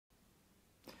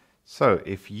So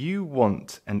if you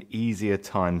want an easier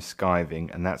time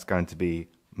skiving, and that's going to be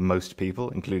most people,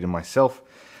 including myself,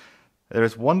 there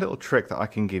is one little trick that I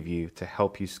can give you to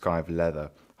help you skive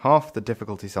leather. Half the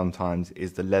difficulty sometimes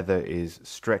is the leather is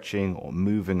stretching or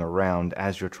moving around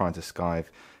as you're trying to skive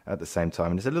at the same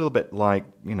time. And it's a little bit like,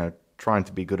 trying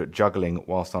to be good at juggling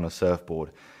whilst on a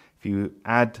surfboard. If you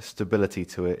add stability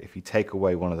to it, if you take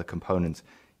away one of the components,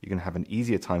 you're going to have an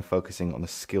easier time focusing on the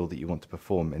skill that you want to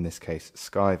perform, in this case,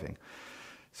 skiving.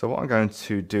 So what I'm going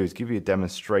to do is give you a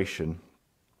demonstration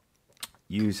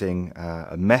using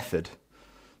a method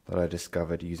that I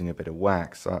discovered using a bit of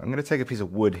wax. So I'm going to take a piece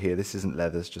of wood here. This isn't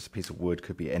leather, it's just a piece of wood,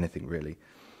 could be anything really.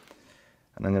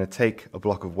 And I'm going to take a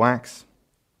block of wax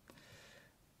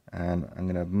and I'm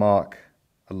going to mark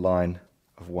a line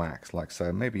of wax like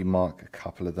so. Maybe mark a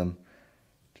couple of them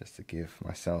just to give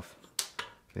myself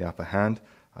the upper hand.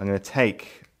 I'm going to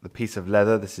take the piece of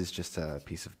leather, this is just a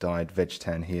piece of dyed veg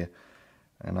tan here,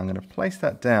 and I'm going to place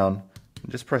that down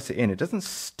and just press it in. It doesn't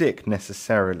stick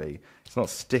necessarily, it's not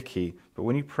sticky, but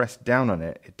when you press down on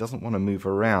it, it doesn't want to move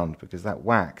around because that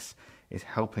wax is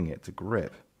helping it to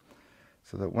grip.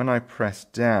 So that when I press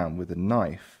down with a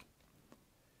knife,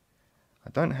 I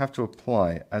don't have to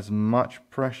apply as much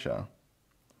pressure,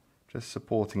 just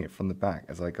supporting it from the back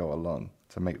as I go along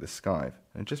to make the skive.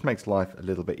 And it just makes life a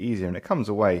little bit easier, and it comes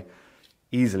away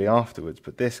easily afterwards,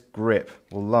 but this grip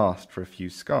will last for a few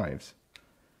skives.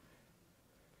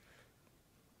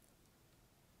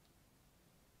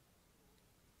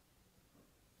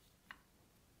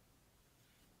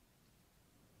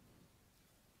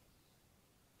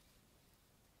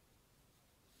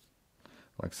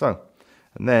 Like so.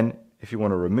 And then if you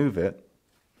want to remove it,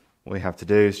 all you have to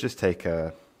do is just take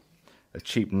a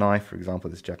cheap knife, for example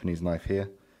this Japanese knife here,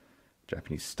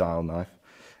 Japanese style knife,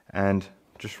 and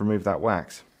just remove that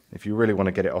wax. If you really want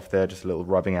to get it off there, just a little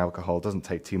rubbing alcohol, doesn't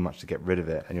take too much to get rid of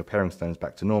it, and your paring stone's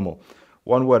back to normal.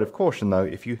 One word of caution though,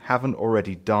 if you haven't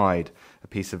already dyed a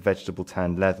piece of vegetable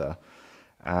tan leather,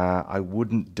 I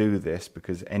wouldn't do this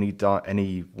because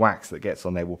any wax that gets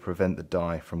on there will prevent the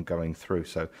dye from going through.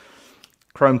 So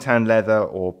chrome tan leather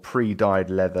or pre-dyed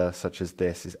leather such as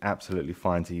this is absolutely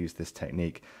fine to use this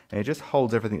technique, and it just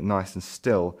holds everything nice and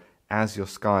still as you're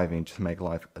skiving, just to make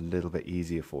life a little bit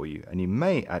easier for you, and you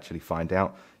may actually find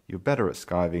out you're better at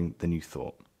skiving than you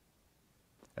thought.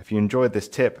 If you enjoyed this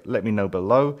tip, let me know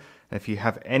below, and if you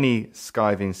have any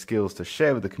skiving skills to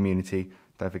share with the community,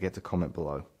 don't forget to comment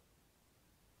below.